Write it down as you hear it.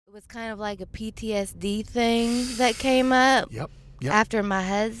It was kind of like a PTSD thing that came up Yep. after my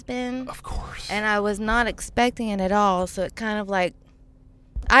husband. Of course. And I was not expecting it at all. So it kind of like,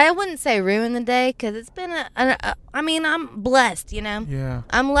 I wouldn't say ruined the day because it's been I mean, I'm blessed, you know. Yeah.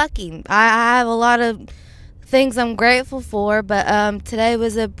 I'm lucky. I have a lot of things I'm grateful for, but today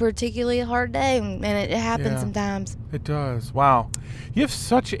was a particularly hard day, and it happens sometimes. It does. Wow. You have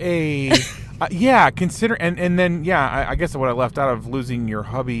such a... consider... And then, I guess what I left out of losing your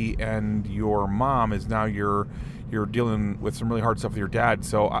hubby and your mom is now you're dealing with some really hard stuff with your dad.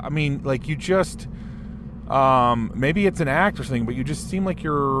 So, I mean, like, you just... maybe it's an act or something, but you just seem like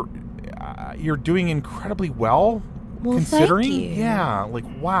you're doing incredibly well. Well, considering, thank you. yeah, like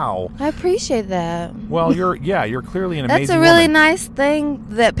wow. I appreciate that. Well, you're clearly an amazing That's a really woman. nice thing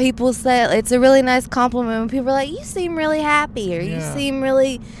that people say. It's a really nice compliment when people are like, "You seem really happy," or "You seem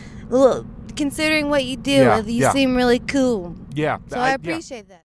really, considering what you do, you seem really cool." Yeah, So I appreciate that.